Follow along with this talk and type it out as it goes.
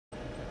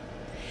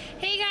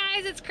Hey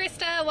guys, it's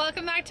Krista.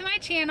 Welcome back to my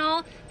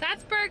channel.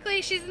 That's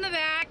Berkley. She's in the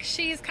back.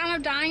 She's kind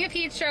of dying of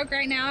heat stroke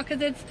right now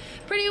because it's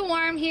pretty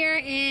warm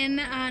here in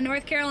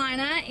North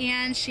Carolina,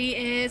 and she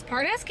is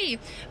part husky.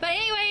 But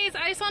anyways,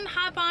 I just want to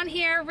hop on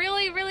here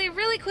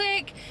really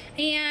quick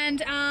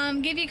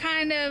and give you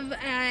kind of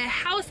a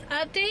house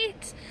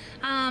update.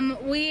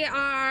 We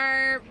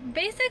are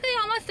basically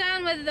almost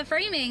done with the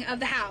framing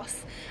of the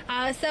house.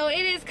 So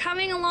it is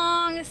coming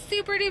along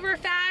super duper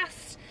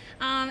fast.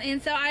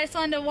 And so I just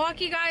wanted to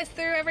walk you guys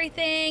through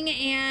everything,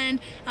 and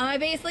I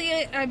basically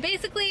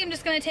am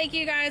just going to take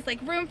you guys like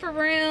room for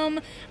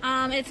room.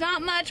 It's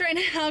not much right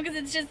now because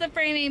it's just the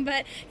framing,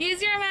 but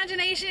use your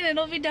imagination,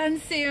 it'll be done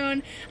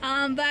soon.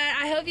 But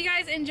I hope you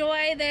guys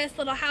enjoy this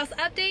little house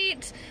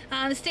update.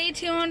 Stay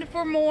tuned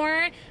for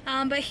more,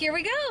 but here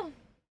we go.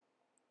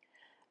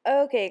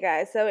 Okay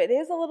guys, so it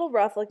is a little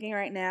rough looking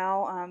right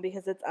now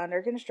because it's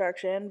under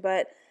construction,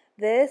 but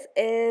this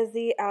is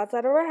the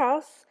outside of our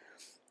house.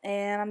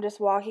 And I'm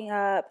just walking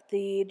up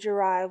the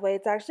driveway.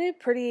 It's actually a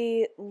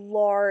pretty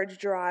large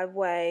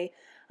driveway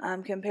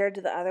compared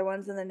to the other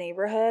ones in the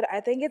neighborhood. I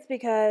think it's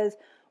because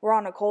we're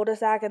on a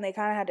cul-de-sac and they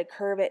kind of had to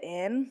curve it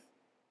in.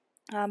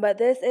 But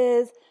this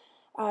is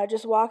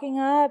just walking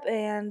up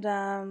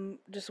and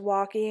just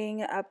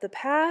walking up the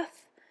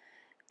path.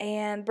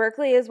 And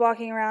Berkley is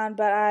walking around,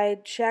 but I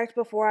checked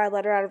before I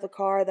let her out of the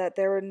car that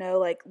there were no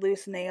like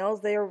loose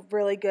nails. They are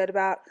really good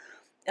about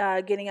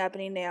getting up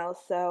any nails,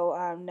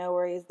 so no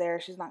worries there.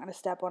 She's not going to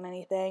step on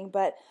anything.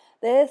 But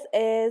this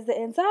is the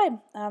inside.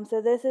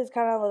 So this is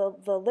kind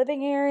of the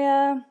living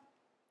area,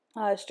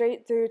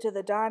 straight through to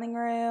the dining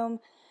room.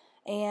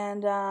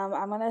 And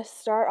I'm going to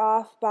start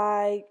off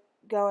by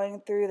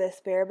going through the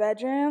spare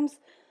bedrooms.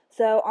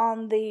 So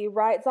on the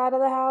right side of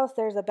the house,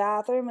 there's a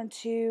bathroom and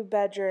 2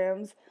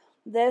 bedrooms.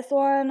 This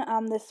one,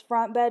 this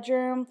front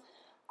bedroom,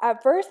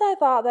 at first I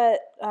thought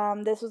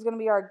that this was going to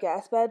be our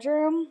guest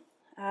bedroom.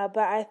 But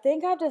I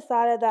think I've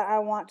decided that I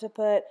want to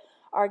put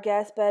our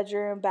guest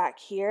bedroom back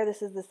here.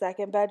 This is the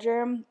second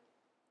bedroom.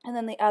 And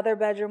then the other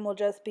bedroom will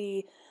just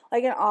be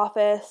like an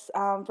office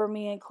for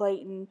me and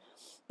Clayton.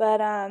 But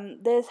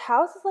this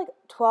house is like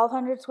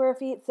 1,200 square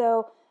feet,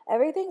 so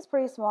everything's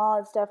pretty small.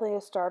 It's definitely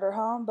a starter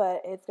home,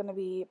 but it's going to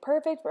be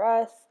perfect for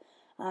us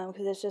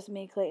because it's just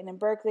me, Clayton, and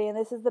Berkley. And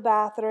this is the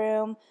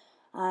bathroom.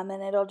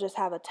 And it'll just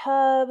have a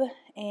tub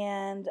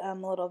and a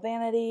little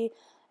vanity.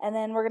 And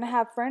then we're going to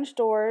have French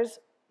doors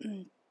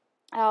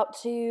out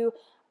to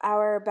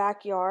our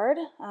backyard,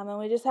 and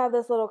we just have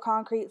this little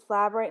concrete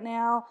slab right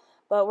now,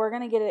 but we're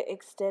going to get it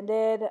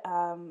extended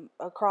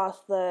across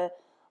the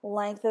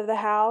length of the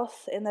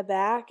house in the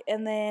back.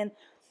 And then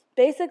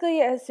basically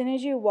as soon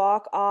as you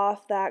walk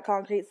off that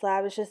concrete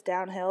slab, it's just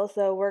downhill,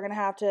 so we're going to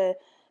have to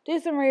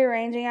do some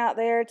rearranging out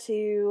there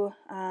to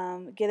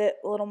get it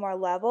a little more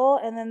level.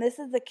 And then this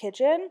is the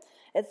kitchen.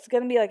 It's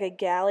going to be like a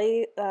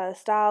galley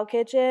style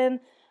kitchen.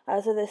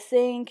 So the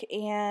sink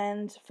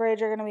and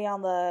fridge are going to be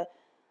on the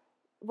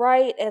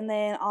right, and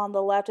then on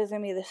the left is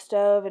going to be the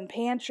stove and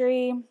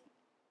pantry.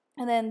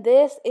 And then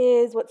this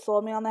is what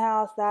sold me on the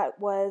house. That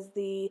was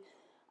the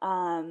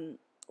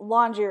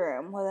laundry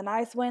room with a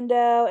nice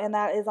window, and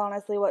that is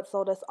honestly what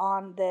sold us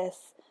on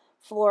this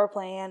floor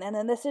plan. And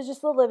then this is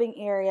just the living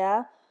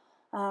area.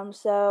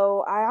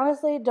 So I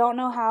honestly don't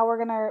know how we're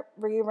gonna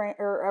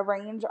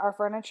arrange our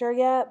furniture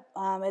yet.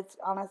 It's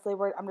honestly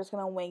I'm just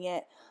gonna wing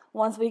it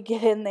once we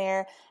get in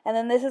there. And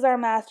then this is our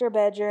master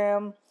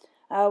bedroom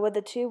with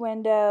the 2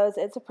 windows.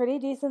 It's a pretty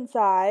decent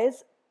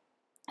size.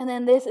 And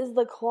then this is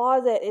the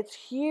closet. It's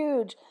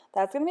huge.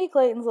 That's gonna be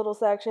Clayton's little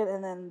section,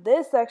 and then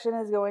this section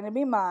is going to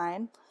be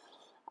mine.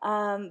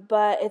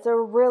 But it's a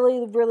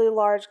really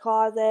large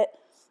closet.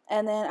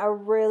 And then a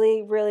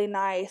really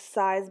nice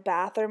size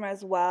bathroom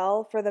as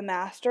well for the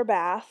master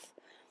bath.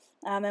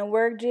 And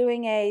we're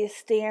doing a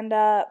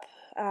stand-up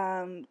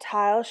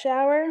tile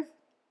shower.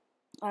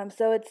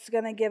 So it's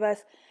going to give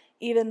us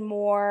even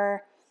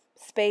more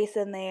space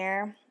in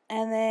there.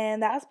 And then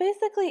that's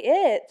basically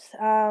it.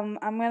 I'm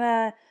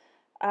going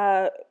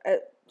to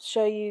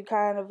show you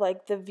kind of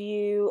like the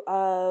view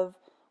of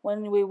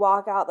when we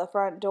walk out the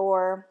front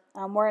door.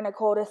 We're in a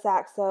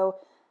cul-de-sac, so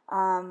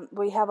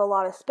we have a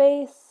lot of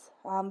space.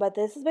 But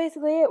this is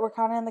basically it. We're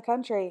kind of in the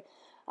country.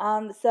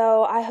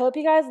 So I hope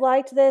you guys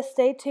liked this.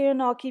 Stay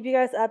tuned. I'll keep you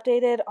guys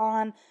updated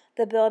on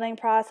the building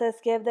process.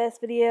 Give this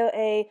video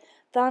a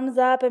thumbs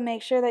up and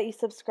make sure that you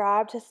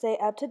subscribe to stay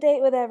up to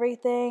date with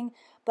everything.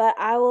 But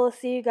I will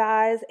see you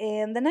guys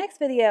in the next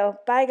video.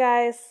 Bye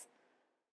guys.